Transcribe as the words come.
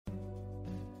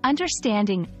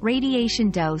Understanding Radiation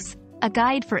Dose, a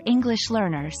guide for English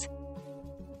learners.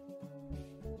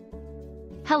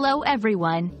 Hello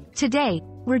everyone. Today,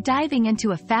 we're diving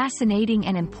into a fascinating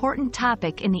and important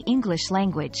topic in the English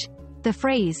language, the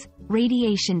phrase,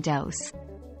 radiation dose.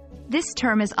 This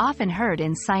term is often heard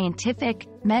in scientific,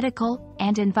 medical,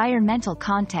 and environmental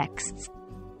contexts.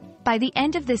 By the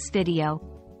end of this video,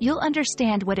 you'll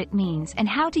understand what it means and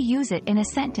how to use it in a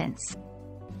sentence.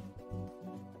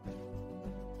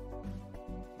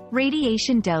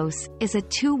 Radiation dose is a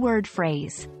two-word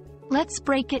phrase. Let's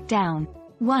break it down.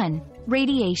 1.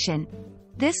 Radiation.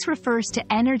 This refers to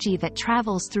energy that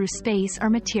travels through space or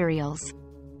materials.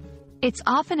 It's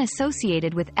often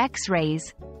associated with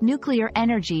X-rays, nuclear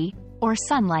energy, or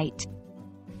sunlight.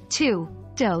 2.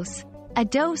 Dose. A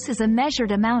dose is a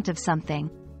measured amount of something.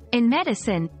 In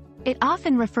medicine, it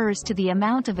often refers to the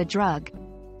amount of a drug.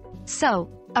 So,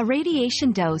 a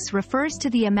radiation dose refers to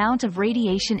the amount of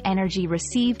radiation energy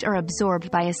received or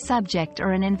absorbed by a subject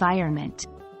or an environment.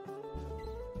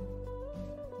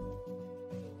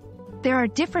 There are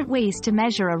different ways to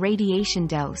measure a radiation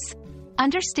dose.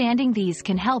 Understanding these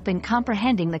can help in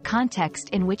comprehending the context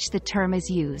in which the term is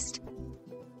used.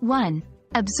 1.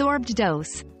 Absorbed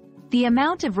dose. The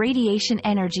amount of radiation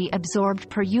energy absorbed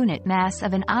per unit mass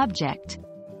of an object,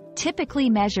 typically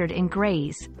measured in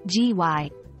grays,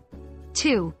 GY.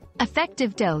 2.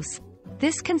 Effective dose.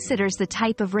 This considers the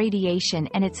type of radiation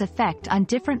and its effect on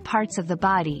different parts of the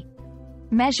body,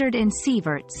 measured in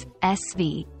sieverts,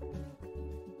 SV.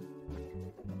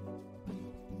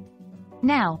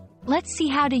 Now, let's see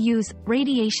how to use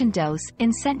radiation dose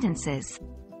in sentences.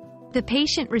 The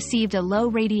patient received a low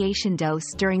radiation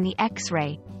dose during the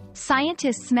X-ray.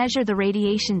 Scientists measure the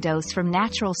radiation dose from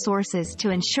natural sources to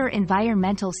ensure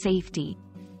environmental safety.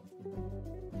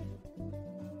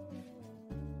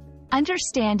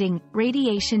 Understanding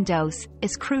radiation dose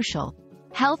is crucial.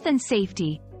 Health and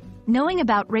safety. Knowing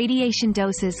about radiation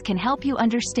doses can help you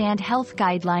understand health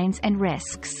guidelines and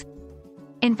risks.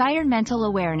 Environmental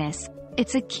awareness.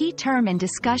 It's a key term in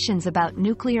discussions about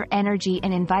nuclear energy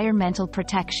and environmental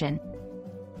protection.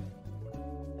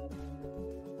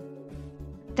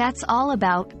 That's all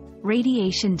about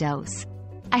radiation dose.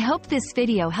 I hope this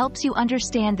video helps you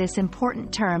understand this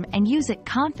important term and use it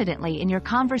confidently in your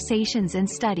conversations and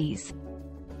studies.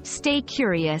 Stay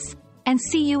curious, and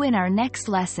see you in our next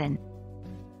lesson.